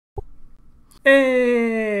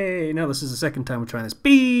Hey! No, this is the second time we're trying this.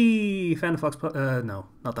 B! Fan Fox. No,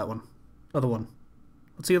 not that one. Other one.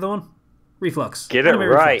 What's the other one? Reflux. Get it Anime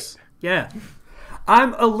right. Reflux. Yeah.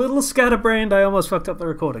 I'm a little scatterbrained. I almost fucked up the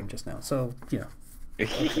recording just now. So,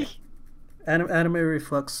 Anime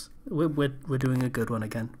Reflux. We're doing a good one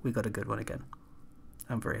again. We got a good one again.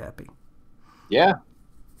 I'm very happy. Yeah,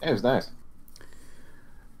 it was nice.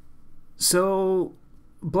 So,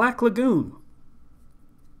 Black Lagoon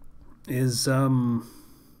is I'm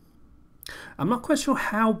not quite sure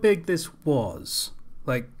how big this was.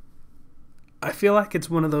 Like, I feel like it's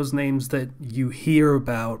one of those names that you hear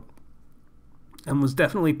about and was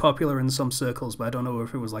definitely popular in some circles, but I don't know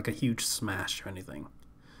if it was like a huge smash or anything.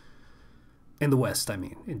 In the West, I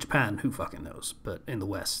mean. In Japan, who fucking knows? But in the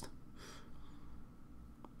West.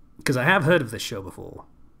 Because I have heard of this show before.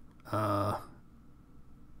 And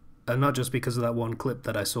not just because of that one clip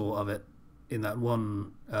that I saw of it in that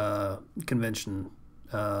one convention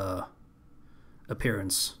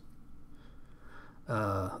appearance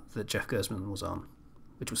that Jeff Gersman was on,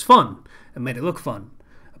 which was fun and made it look fun.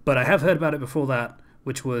 But I have heard about it before that,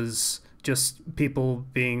 which was just people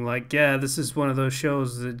being like, yeah, this is one of those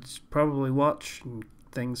shows that you probably watch and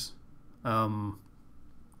things.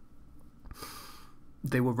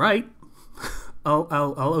 They were right.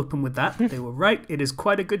 I'll open with that. They were right. It is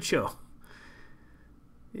quite a good show.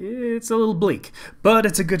 It's a little bleak, but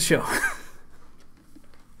it's a good show.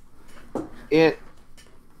 It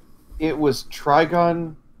was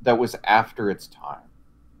Trigun that was after its time.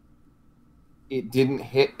 It didn't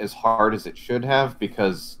hit as hard as it should have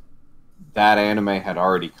because that anime had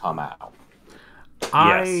already come out.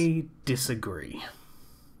 I disagree.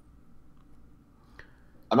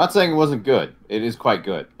 I'm not saying it wasn't good. It is quite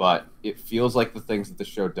good, but it feels like the things that the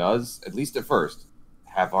show does, at least at first,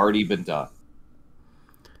 have already been done.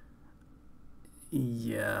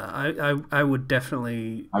 Yeah, I would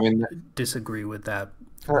definitely disagree with that.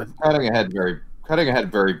 Cutting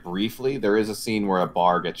ahead very briefly, there is a scene where a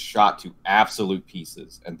bar gets shot to absolute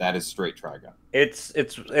pieces, and that is straight Trigun.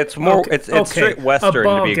 It's more Okay, it's straight Western a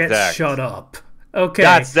bar to be gets exact. shut up. Okay,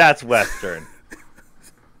 That's Western.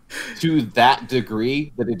 To that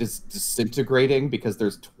degree that it is disintegrating because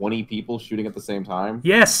there's 20 people shooting at the same time.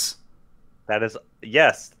 yes. That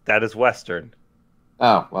is Western.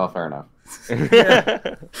 Oh, well, fair enough.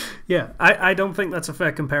 Yeah, I don't think that's a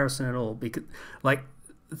fair comparison at all because, like,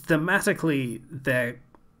 thematically, they're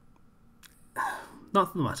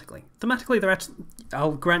not thematically. Thematically, they're actually.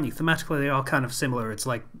 I'll grant you, thematically, they are kind of similar. It's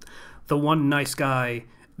like the one nice guy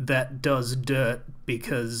that does dirt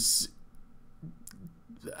because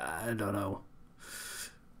I don't know.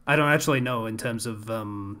 I don't actually know in terms of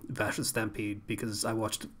Vash the Stampede because I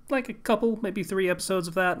watched like a couple, maybe 3 episodes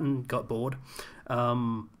of that and got bored.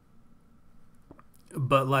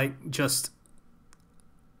 But like just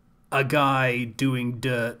a guy doing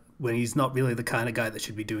dirt when he's not really the kind of guy that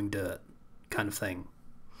should be doing dirt, kind of thing.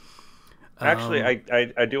 Actually,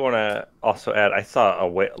 I do want to also add, I saw a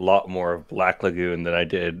lot more of Black Lagoon than I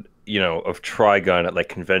did, of Trigun at like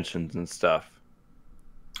conventions and stuff.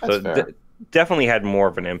 That's fair. Definitely had more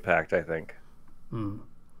of an impact, I think.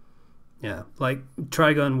 Yeah, like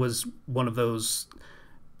Trigun was one of those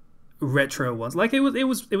retro ones. Like it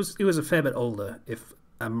was a fair bit older, if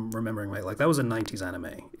I'm remembering right. Like that was a '90s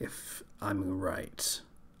anime, if I'm right.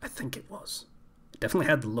 I think it was. It definitely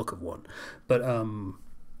had the look of one, but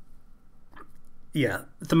yeah,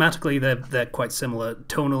 thematically they're quite similar.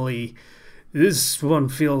 Tonally, this one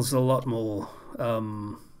feels a lot more,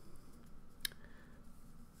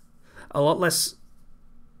 a lot less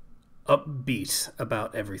upbeat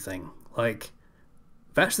about everything. Like,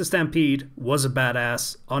 Vash the Stampede was a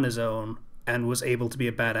badass on his own and was able to be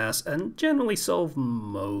a badass and generally solve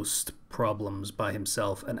most problems by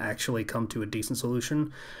himself and actually come to a decent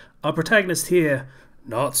solution. Our protagonist here,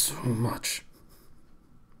 not so much.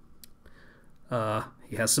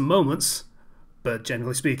 He has some moments, but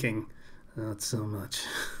generally speaking, not so much.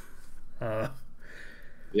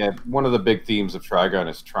 Yeah, one of the big themes of Trigun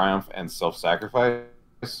is triumph and self-sacrifice.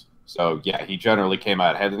 So, yeah, he generally came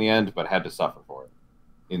out ahead in the end, but had to suffer for it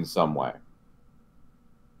in some way.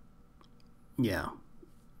 Yeah.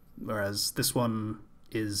 Whereas this one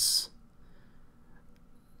is...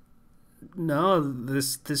 No,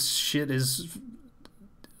 this shit is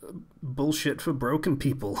bullshit for broken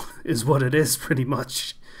people, is what it is, pretty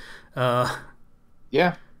much. Yeah.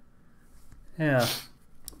 Yeah.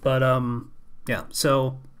 But, yeah,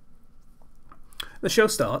 so the show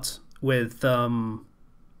starts with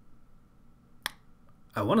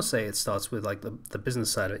I want to say it starts with like the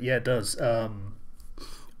business side of it. Yeah, it does.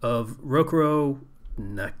 Of Rokuro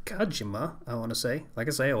Nakajima, I want to say. Like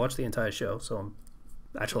I say, I watched the entire show, so I'm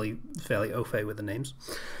actually fairly au fait with the names.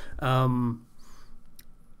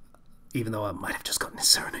 Even though I might have just gotten his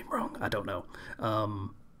surname wrong. I don't know.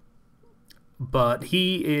 But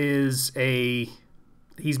he's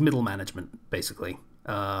middle management, basically.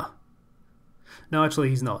 No, actually,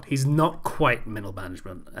 he's not. He's not quite middle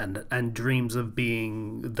management, and dreams of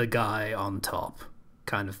being the guy on top,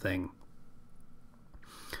 kind of thing.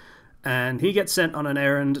 And he gets sent on an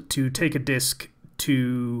errand to take a disc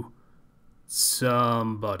to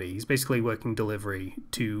somebody. He's basically working delivery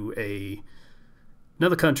to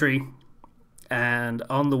another country, and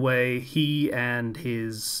on the way, he and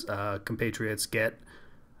his compatriots get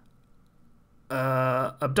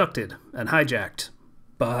abducted and hijacked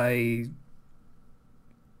by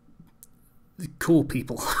cool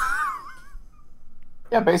people.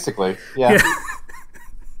 Yeah, basically. Yeah.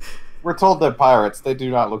 We're told they're pirates. They do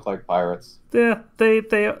not look like pirates. Yeah, they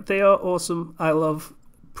are awesome. I love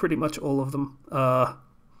pretty much all of them.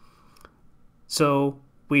 So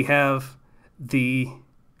we have the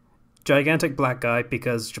gigantic black guy,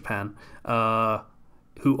 because Japan,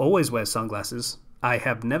 who always wears sunglasses. I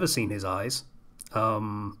have never seen his eyes.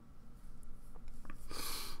 And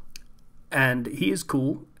he is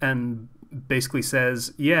cool and basically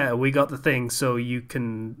says, yeah, we got the thing, so you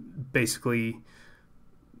can basically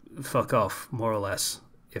fuck off, more or less,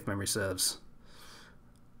 if memory serves.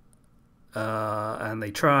 And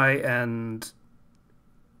they try and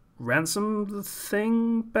ransom the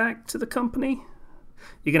thing back to the company.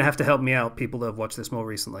 You're going to have to help me out, people that have watched this more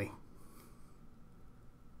recently.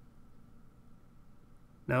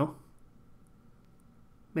 No?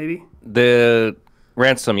 Maybe? The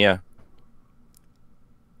ransom, yeah.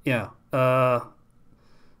 Yeah.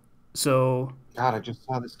 So... God, I just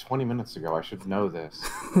saw this 20 minutes ago. I should know this.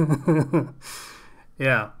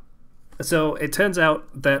 Yeah. So it turns out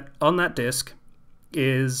that on that disc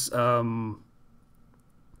is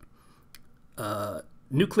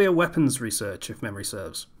nuclear weapons research, if memory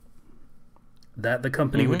serves, that the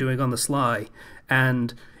company were doing on the sly,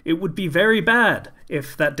 and it would be very bad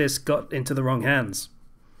if that disc got into the wrong hands.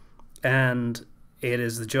 And it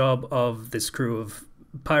is the job of this crew of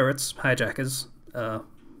pirates, hijackers,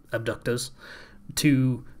 abductors,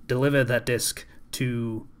 to deliver that disc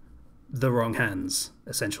to the wrong hands,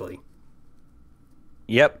 essentially.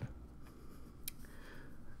 Yep.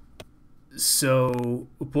 So,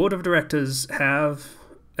 board of directors have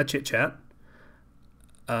a chit-chat.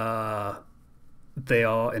 They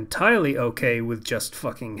are entirely okay with just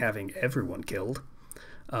fucking having everyone killed,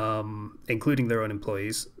 including their own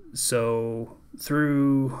employees. So,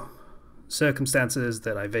 through circumstances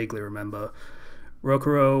that I vaguely remember,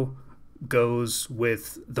 Rokuro goes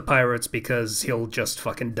with the pirates because he'll just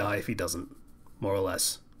fucking die if he doesn't, more or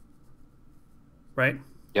less. Right?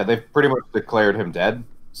 Yeah, they've pretty much declared him dead,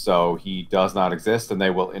 so he does not exist, and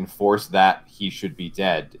they will enforce that he should be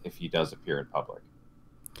dead if he does appear in public.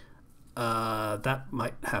 That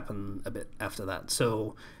might happen a bit after that.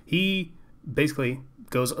 So he basically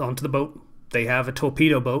goes onto the boat. They have a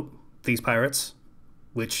torpedo boat, these pirates,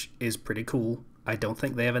 which is pretty cool. I don't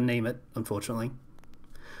think they ever name it, unfortunately.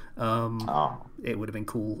 It would have been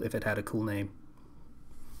cool if it had a cool name.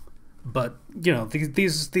 But, you know,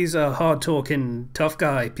 these are hard-talking, tough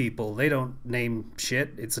guy people. They don't name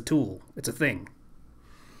shit. It's a tool. It's a thing.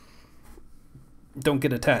 Don't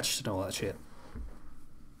get attached and all that shit.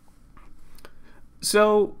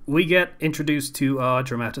 So, we get introduced to our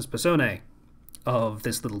dramatis personae of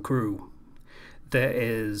this little crew. There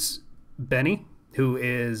is Benny, who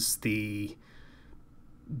is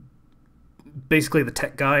basically the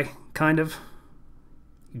tech guy, kind of.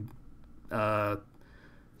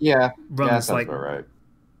 Runs like right.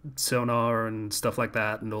 sonar and stuff like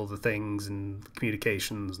that, and all the things and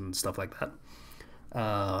communications and stuff like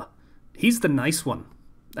that. He's the nice one,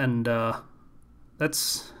 and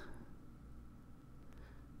that's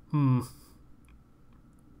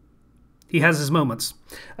he has his moments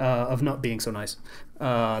of not being so nice.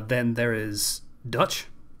 Then there is Dutch,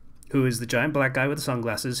 who is the giant black guy with the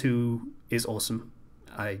sunglasses, who is awesome.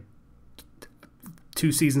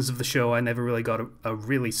 2 seasons of the show, I never really got a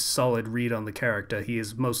really solid read on the character. He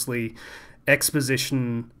is mostly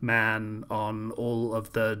exposition man on all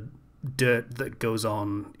of the dirt that goes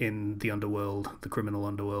on in the underworld, the criminal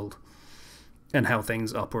underworld, and how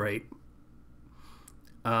things operate.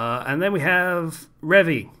 And then we have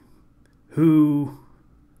Revy, who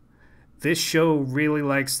this show really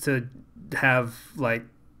likes to have, like,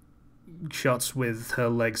 shots with her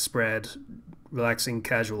legs spread, relaxing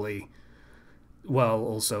casually, while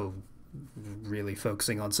also really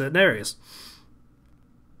focusing on certain areas.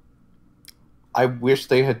 I wish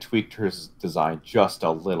they had tweaked her design just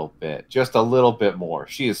a little bit more.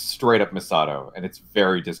 She is straight up Misato, and it's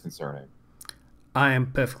very disconcerting. I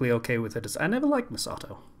am perfectly okay with it. I never liked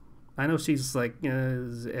Misato. I know she's like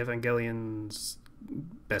Evangelion's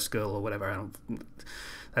best girl or whatever.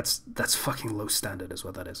 That's fucking low standard, is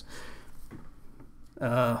what that is.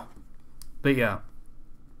 But yeah.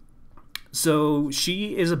 So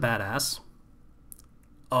she is a badass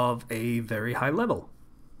of a very high level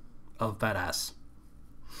of badass.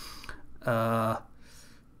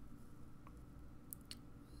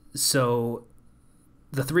 So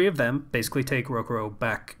the three of them basically take Rokuro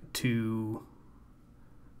back to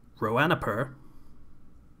Roanapur,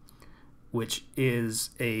 which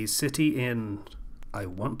is a city in, I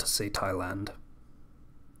want to say Thailand,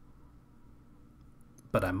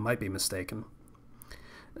 but I might be mistaken.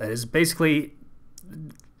 It is basically,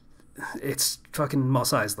 it's fucking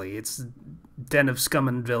Mos Eisley. It's den of scum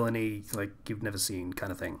and villainy like you've never seen,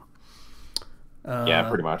 kind of thing. Yeah,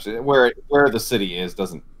 pretty much. Where the city is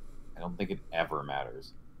doesn't. I don't think it ever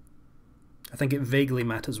matters. I think it vaguely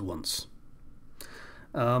matters once.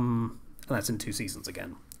 And that's in 2 seasons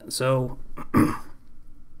again. So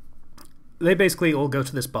they basically all go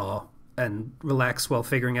to this bar and relax while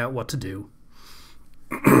figuring out what to do.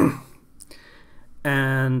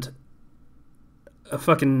 And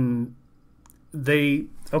they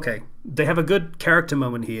have a good character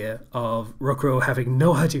moment here of Rokuro having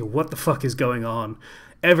no idea what the fuck is going on.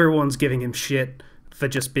 Everyone's giving him shit for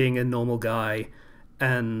just being a normal guy,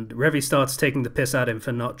 and Revi starts taking the piss at him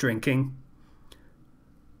for not drinking.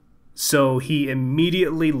 So he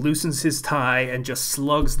immediately loosens his tie and just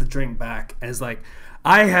slugs the drink back and is like,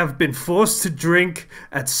 I have been forced to drink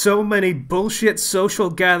at so many bullshit social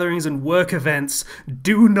gatherings and work events.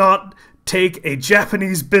 Do not take a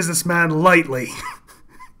Japanese businessman lightly.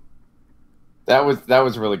 That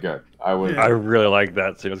was really good. I really like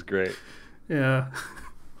that. So it was great. Yeah.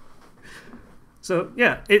 So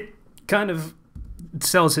yeah, it kind of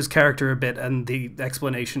sells his character a bit, and the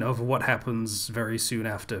explanation of what happens very soon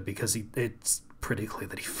after, because it's pretty clear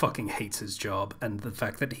that he fucking hates his job, and the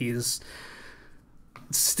fact that he is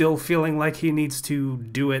still feeling like he needs to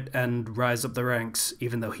do it and rise up the ranks,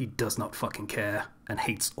 even though he does not fucking care and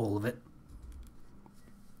hates all of it.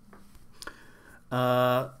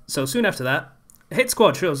 So soon after that, a hit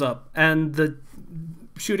squad shows up, and the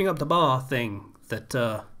shooting up the bar thing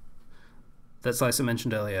that Slicer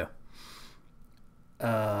mentioned earlier.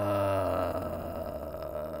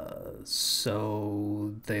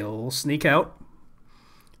 So they all sneak out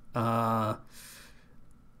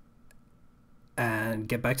and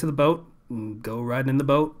get back to the boat and go riding in the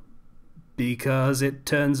boat, because it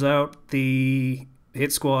turns out the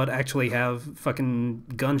hit squad actually have fucking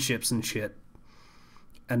gunships and shit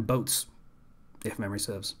and boats, if memory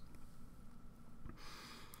serves.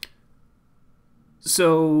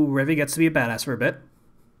 So Revi gets to be a badass for a bit,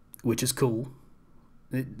 which is cool.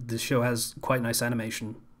 The show has quite nice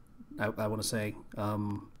animation, I want to say,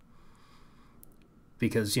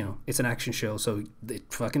 because, you know, it's an action show, so it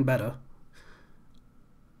fucking better.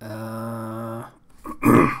 And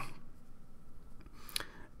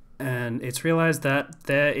it's realized that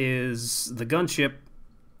there is the gunship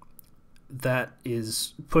that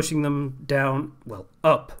is pushing them down, well,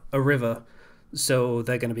 up a river, so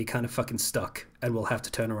they're going to be kind of fucking stuck and will have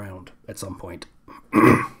to turn around at some point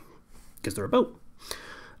because they're a boat.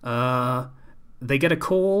 They get a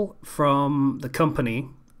call from the company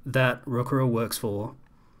that Rokuro works for,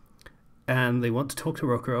 and they want to talk to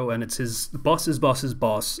Rokuro, and it's his boss's boss's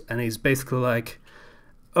boss, and he's basically like,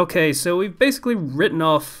 okay, so we've basically written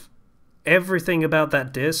off everything about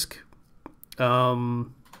that disc.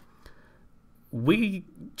 We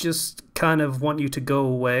just kind of want you to go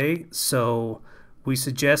away, so we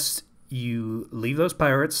suggest you leave those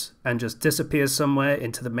pirates and just disappear somewhere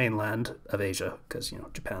into the mainland of Asia, because, you know,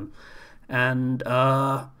 Japan. And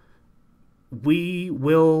we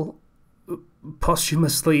will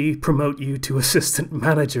posthumously promote you to assistant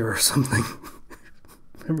manager or something.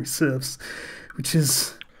 Memory serves, which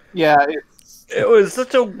is... Yeah, it was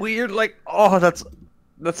such a weird, like, oh, that's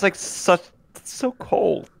like such, that's so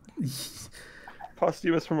cold.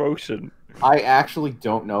 Posthumous promotion. I actually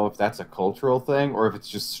don't know if that's a cultural thing or if it's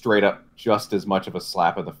just straight up just as much of a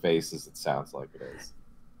slap in the face as it sounds like it is.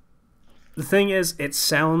 The thing is, it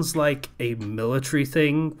sounds like a military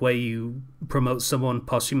thing where you promote someone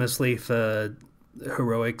posthumously for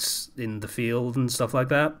heroics in the field and stuff like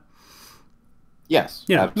that. Yes.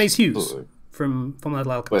 You know, Mace Hughes from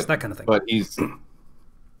Fullmetal Alchemist, that kind of thing. But he's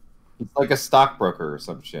like a stockbroker or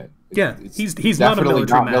some shit. Yeah, he's not a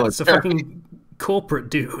military man. It's a fucking corporate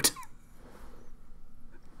dude.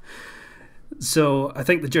 So I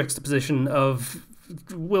think the juxtaposition of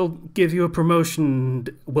we'll give you a promotion,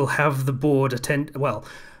 we'll have the board attend. Well,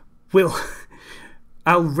 we'll.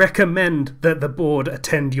 I'll recommend that the board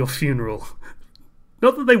attend your funeral.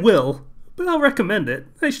 Not that they will, but I'll recommend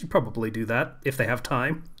it. They should probably do that if they have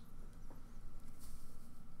time.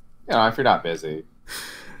 You know, if you're not busy.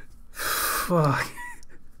 Fuck.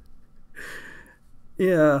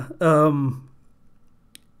 Yeah.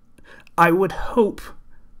 I would hope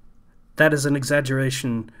that is an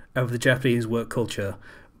exaggeration of the Japanese work culture,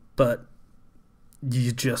 but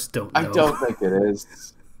you just don't know. I don't think it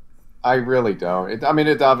is. I really don't. It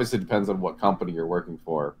obviously depends on what company you're working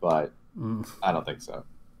for, but I don't think so.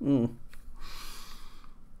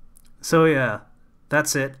 So yeah,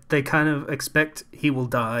 that's it. They kind of expect he will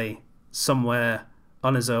die somewhere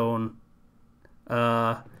on his own.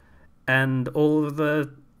 And all of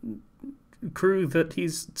the crew that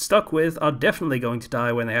he's stuck with are definitely going to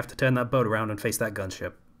die when they have to turn that boat around and face that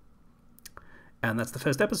gunship. And that's the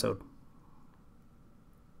first episode.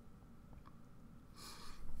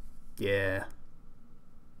 Yeah.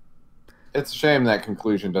 It's a shame that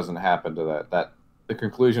conclusion doesn't happen to that the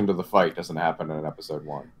conclusion to the fight doesn't happen in episode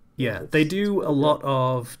 1. Yeah, they do a lot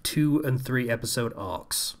of 2 and 3 episode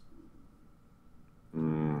arcs.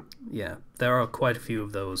 Yeah, there are quite a few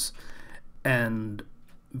of those. And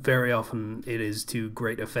very often it is to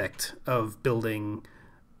great effect of building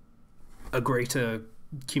a greater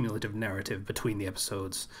cumulative narrative between the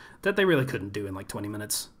episodes that they really couldn't do in like 20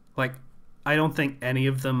 minutes. Like, I don't think any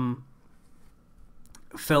of them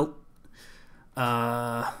felt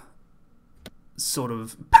sort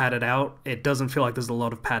of padded out. It doesn't feel like there's a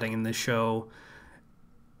lot of padding in this show.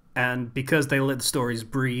 And because they let the stories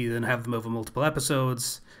breathe and have them over multiple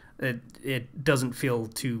episodes, it doesn't feel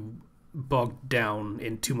too bogged down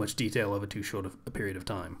in too much detail over too short of a period of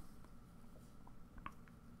time.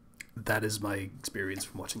 That is my experience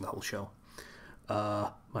from watching the whole show.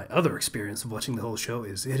 My other experience of watching the whole show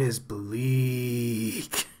is it is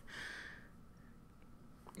bleak.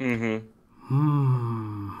 I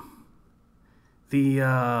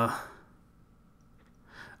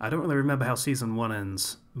don't really remember how season 1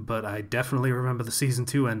 ends, but I definitely remember the season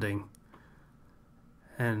 2 ending.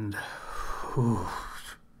 And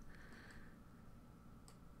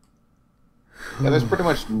yeah, there's pretty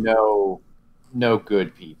much no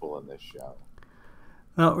good people in this show.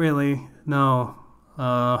 Not really. No.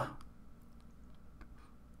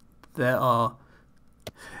 There are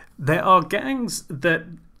gangs that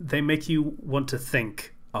they make you want to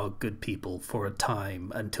think are good people for a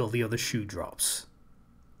time until the other shoe drops.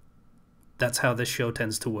 That's how this show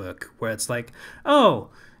tends to work, where it's like, oh,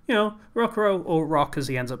 you know, Rokuro, or Rock as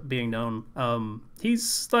he ends up being known,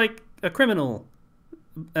 he's like a criminal.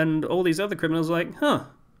 And all these other criminals are like, huh,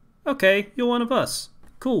 okay, you're one of us.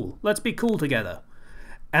 Cool, let's be cool together.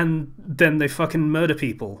 And then they fucking murder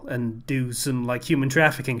people and do some, like, human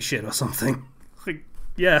trafficking shit or something. Like,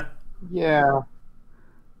 yeah. Yeah.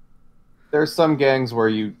 There's some gangs where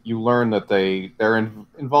you learn that they're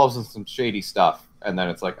involved in some shady stuff, and then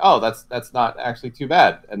it's like, oh, that's not actually too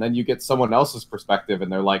bad. And then you get someone else's perspective, and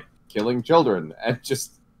they're, like, killing children and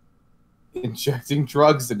just injecting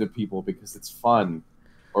drugs into people because it's fun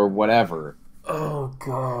or whatever. Oh,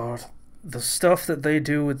 God. The stuff that they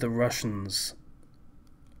do with the Russians...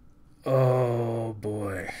 Oh,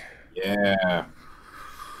 boy. Yeah.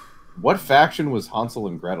 What faction was Hansel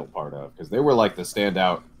and Gretel part of? Because they were like the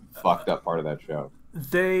standout, fucked up part of that show.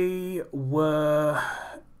 They were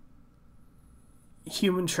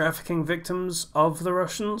human trafficking victims of the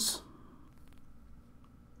Russians.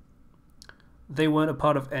 They weren't a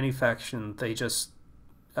part of any faction. They just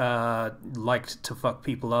liked to fuck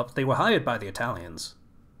people up. They were hired by the Italians.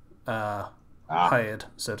 Hired,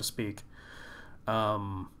 so to speak.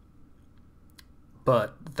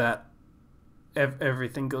 But that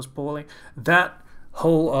everything goes poorly. That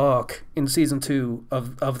whole arc in season 2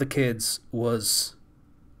 of the kids was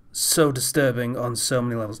so disturbing on so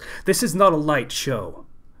many levels. This is not a light show.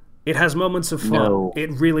 It has moments of fun. No.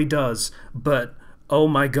 It really does. But oh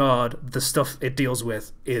my god, the stuff it deals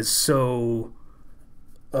with is so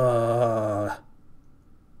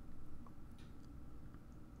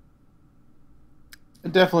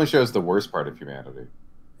It definitely shows the worst part of humanity.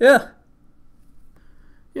 Yeah.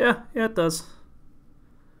 Yeah, it does.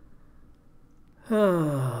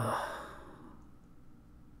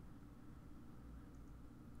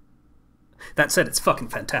 That said, it's fucking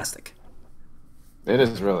fantastic. It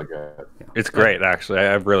is really good. Yeah. It's great, actually.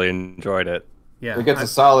 I've really enjoyed it. Yeah, it gets a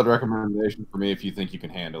solid recommendation for me if you think you can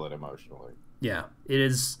handle it emotionally. Yeah, it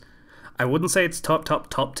is. I wouldn't say it's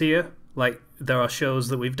top tier. Like, there are shows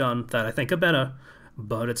that we've done that I think are better,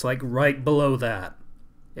 but it's like right below that.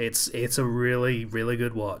 It's a really, really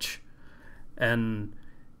good watch, and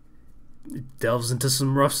it delves into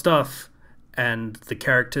some rough stuff, and the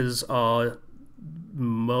characters are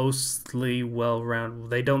mostly well-rounded.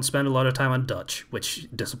 They don't spend a lot of time on Dutch, which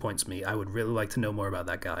disappoints me. I would really like to know more about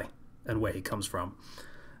that guy and where he comes from.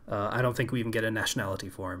 I don't think we even get a nationality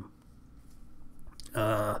for him.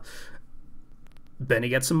 Benny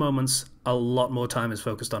gets some moments. A lot more time is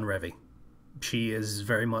focused on Revy. She is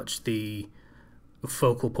very much the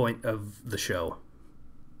focal point of the show,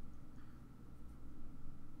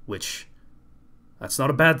 which, that's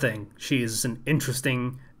not a bad thing. She is an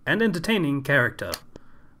interesting and entertaining character.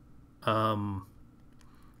 But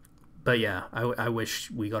yeah, I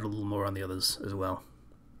wish we got a little more on the others as well.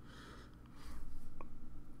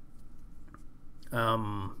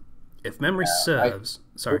 If memory serves...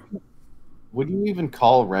 Sorry. Would you even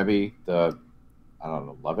call Revy the, I don't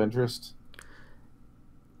know, love interest?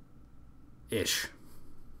 Ish.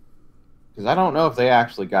 Because I don't know if they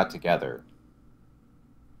actually got together.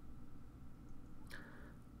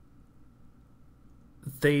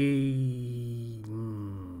 There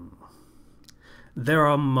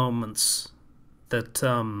are moments that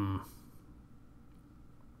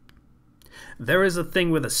there is a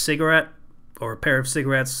thing with a cigarette or a pair of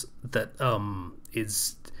cigarettes that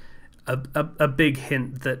is a big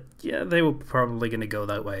hint that, yeah, they were probably going to go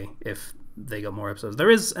that way if they got more episodes. There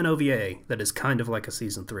is an OVA that is kind of like a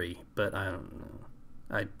season 3, but I don't know.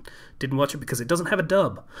 I didn't watch it because it doesn't have a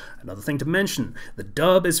dub. Another thing to mention, the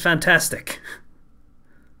dub is fantastic.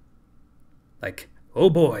 Like, oh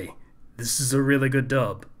boy, this is a really good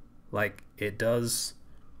dub. Like, it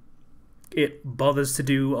bothers to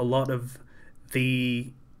do a lot of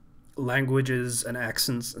the languages and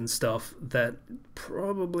accents and stuff that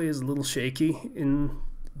probably is a little shaky in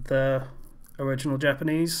the original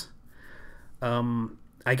Japanese.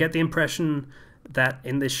 I get the impression that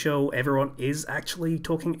in this show everyone is actually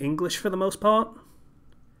talking English for the most part,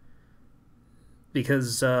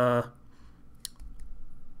 because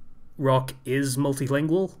Rock is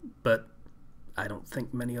multilingual, but I don't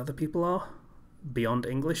think many other people are beyond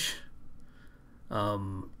English.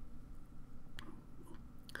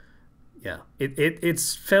 Yeah,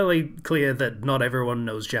 it's fairly clear that not everyone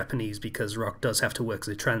knows Japanese because Rock does have to work as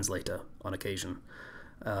a translator on occasion.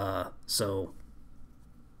 So...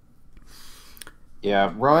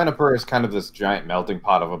 Yeah, Roanapur is kind of this giant melting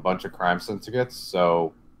pot of a bunch of crime syndicates,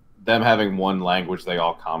 so them having one language they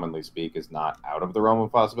all commonly speak is not out of the realm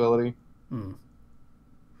of possibility.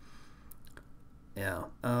 Yeah.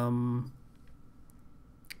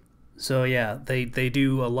 So yeah, they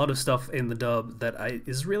do a lot of stuff in the dub that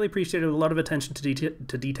is really appreciated, a lot of attention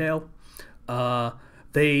to detail.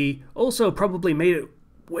 They also probably made it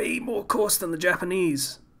way more coarse than the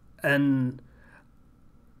Japanese, and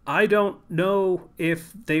I don't know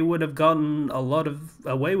if they would have gotten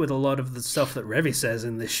away with a lot of the stuff that Revy says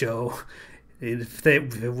in this show if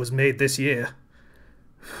it was made this year.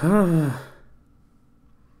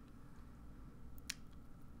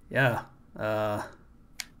 Yeah.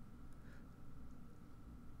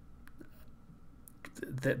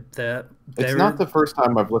 It's not the first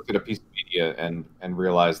time I've looked at a piece of media and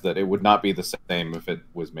realized that it would not be the same if it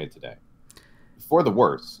was made today. For the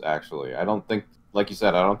worse, actually. I don't think, like you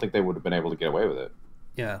said, I don't think they would have been able to get away with it.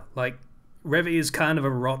 Yeah, like, Revy is kind of a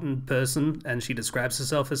rotten person, and she describes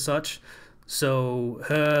herself as such. So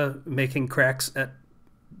her making cracks at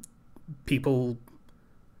people,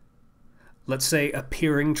 let's say,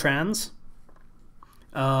 appearing trans,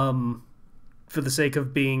 for the sake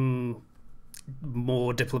of being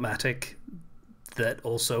more diplomatic, that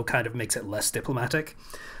also kind of makes it less diplomatic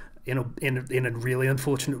in a really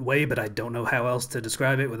unfortunate way, but I don't know how else to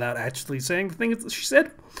describe it without actually saying the things that she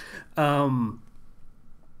said.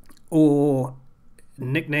 Or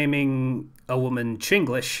nicknaming a woman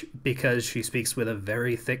Chinglish because she speaks with a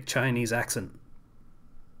very thick Chinese accent.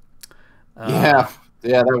 Yeah,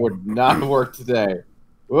 that would not work today.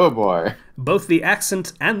 Oh boy. Both the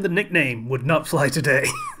accent and the nickname would not fly today.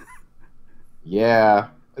 Yeah,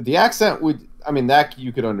 the accent would, I mean, that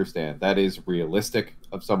you could understand. That is realistic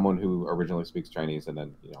of someone who originally speaks Chinese and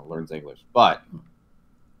then, learns English. But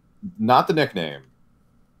not the nickname.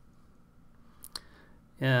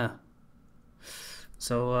 Yeah.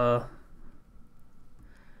 So,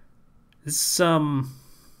 this,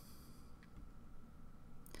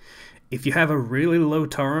 if you have a really low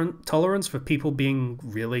tolerance for people being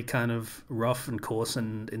really kind of rough and coarse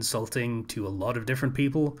and insulting to a lot of different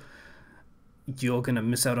people, you're going to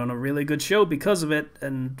miss out on a really good show because of it,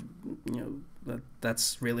 and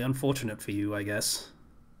that's really unfortunate for you, I guess.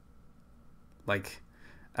 Like,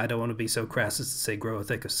 I don't want to be so crass as to say grow a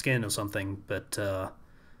thicker skin or something, but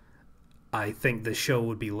I think the show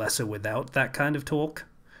would be lesser without that kind of talk,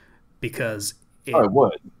 because it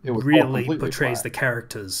would. It would really portrays the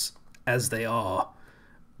characters as they are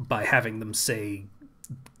by having them say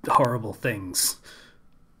horrible things.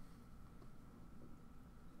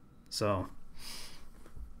 So,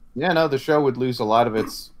 yeah, no, the show would lose a lot of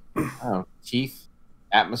its teeth,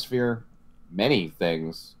 atmosphere, many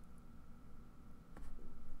things.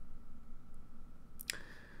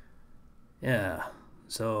 Yeah,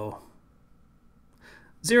 so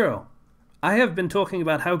Zero, I have been talking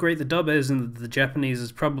about how great the dub is and that the Japanese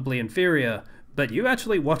is probably inferior, but you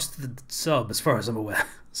actually watched the sub, as far as I'm aware.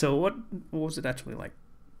 So what was it actually like?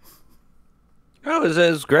 Oh, it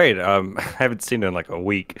was great. I haven't seen it in like a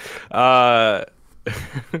week. I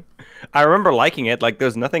remember liking it. Like,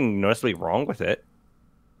 there's nothing noticeably wrong with it.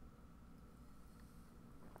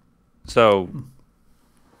 So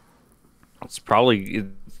it's probably,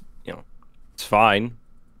 it's fine.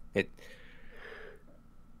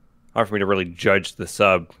 Hard for me to really judge the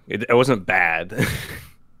sub. It wasn't bad.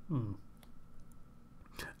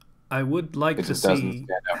 I would like to see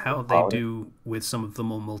how they do with some of the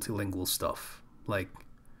more multilingual stuff, like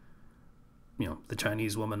the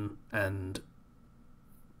Chinese woman and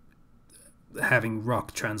having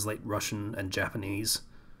Rock translate Russian and Japanese,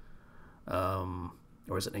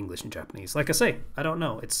 or is it English and Japanese? Like I say, I don't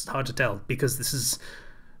know. It's hard to tell because this is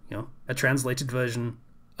a translated version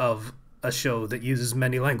of a show that uses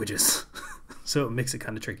many languages, so it makes it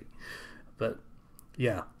kind of tricky. But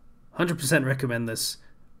yeah, 100% recommend this.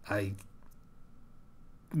 I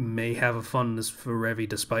may have a fondness for Revy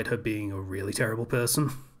despite her being a really terrible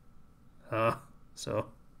person. So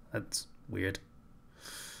that's weird.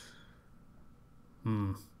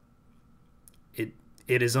 It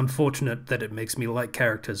is unfortunate that it makes me like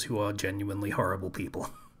characters who are genuinely horrible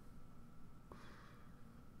people.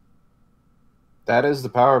 That is the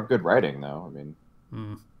power of good writing, though. I mean,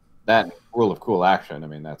 that rule of cool action. I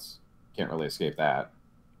mean, can't really escape that.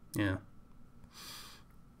 Yeah.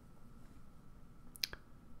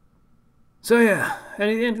 So yeah,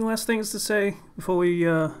 any last things to say before we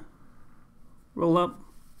roll up?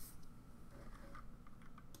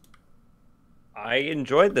 I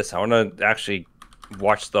enjoyed this. I want to actually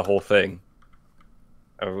watch the whole thing.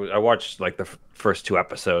 I watched like the first 2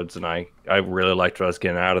 episodes, and I really liked what I was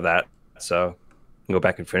getting out of that. So I can go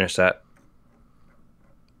back and finish that.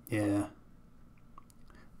 Yeah.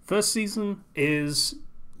 First season is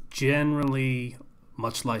generally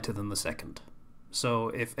much lighter than the second. So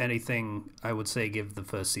if anything, I would say give the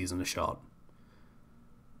first season a shot.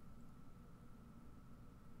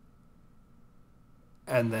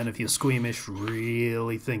 And then if you're squeamish,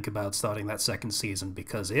 really think about starting that second season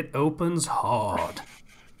because it opens hard.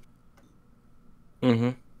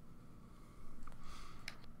 All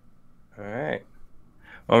right.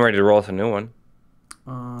 Well, I'm ready to roll with a new one.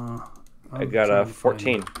 I got a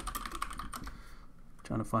 14.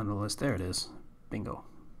 Trying to find the list. There it is. Bingo.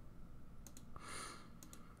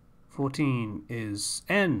 14 is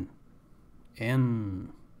N. N.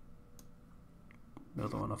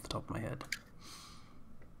 Another one off the top of my head.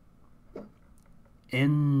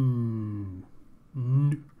 N.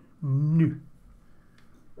 Fucking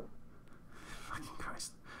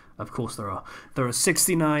Christ. Of course there are. There are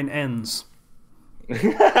 69 N's.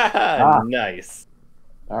 Nice.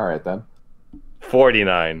 All right, then.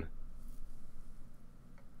 49.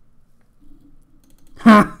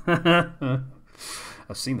 I've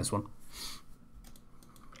seen this one.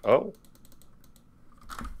 Oh.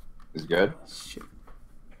 Is good? Shit.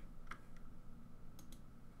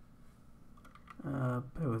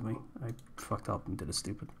 Bear with me. I fucked up and did a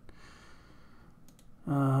stupid.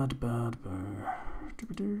 Oh,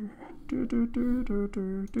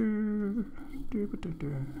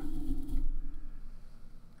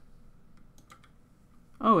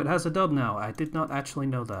 it has a dub now. I did not actually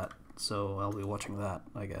know that, so I'll be watching that,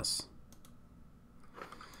 I guess.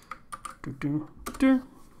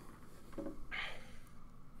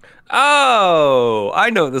 Oh, I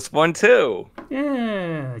know this one too.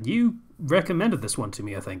 Yeah, you recommended this one to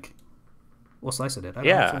me, I think. Or Slice did. I don't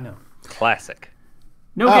actually know. Classic.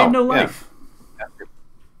 No Game, No Life.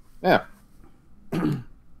 Yeah. This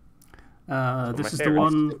is the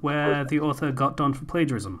one where the author got done for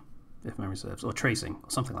plagiarism, if memory serves, or tracing,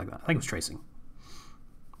 or something like that. I think it was tracing.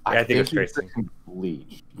 Yeah, I think it was tracing.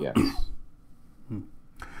 Bleached, yes.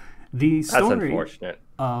 The story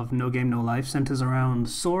of No Game, No Life centers around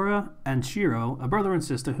Sora and Shiro, a brother and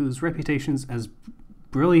sister whose reputations as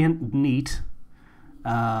brilliant, neat,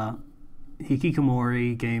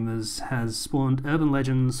 hikikomori gamers has spawned urban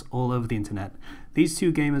legends all over the internet. These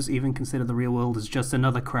two gamers even consider the real world as just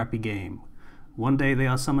another crappy game. One day they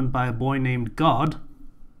are summoned by a boy named God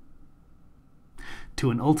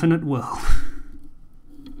to an alternate world.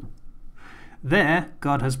 There,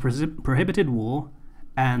 God has prohibited war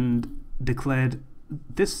and declared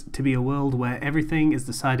this to be a world where everything is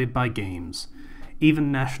decided by games,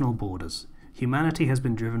 even national borders. Humanity has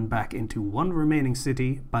been driven back into one remaining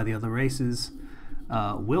city by the other races.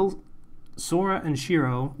 Will Sora and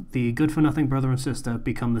Shiro, the good-for-nothing brother and sister,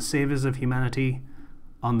 become the saviors of humanity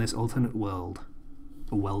on this alternate world?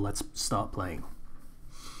 Well, let's start playing.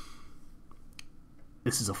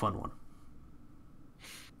 This is a fun one.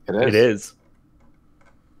 It is.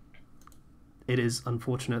 It is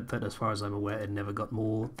unfortunate that, as far as I'm aware, it never got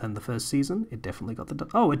more than the first season. It definitely got the...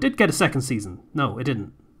 Oh, it did get a second season. No, it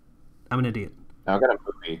didn't. I'm an idiot. Now I got a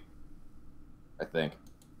movie, I think.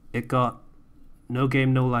 It got No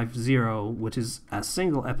Game, No Life 0, which is a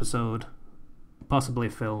single episode, possibly a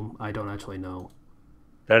film. I don't actually know.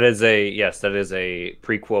 That is a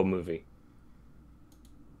prequel movie.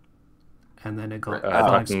 And then it got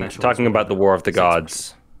talking about the War of the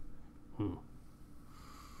Gods.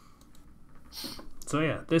 So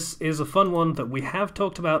yeah, this is a fun one that we have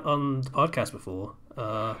talked about on the podcast before.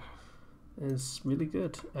 It's really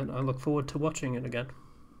good, and I look forward to watching it again.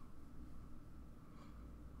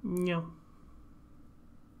 Yeah.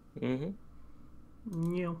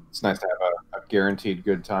 Yeah. It's nice to have a guaranteed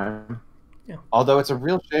good time. Yeah. Although it's a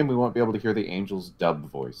real shame we won't be able to hear the Angel's dubbed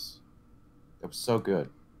voice. It was so good.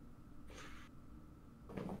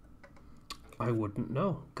 I wouldn't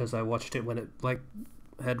know, because I watched it when it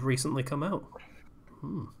had recently come out.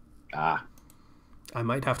 I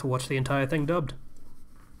might have to watch the entire thing dubbed.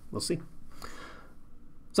 We'll see.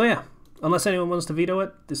 So yeah, unless anyone wants to veto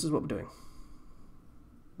it, this is what we're doing.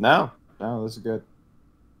 No, this is good.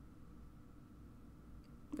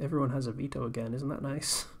 Everyone has a veto again, isn't that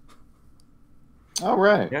nice? All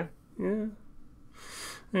right. Yeah. Yeah.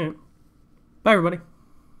 All right. Bye, everybody.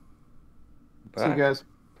 See you guys.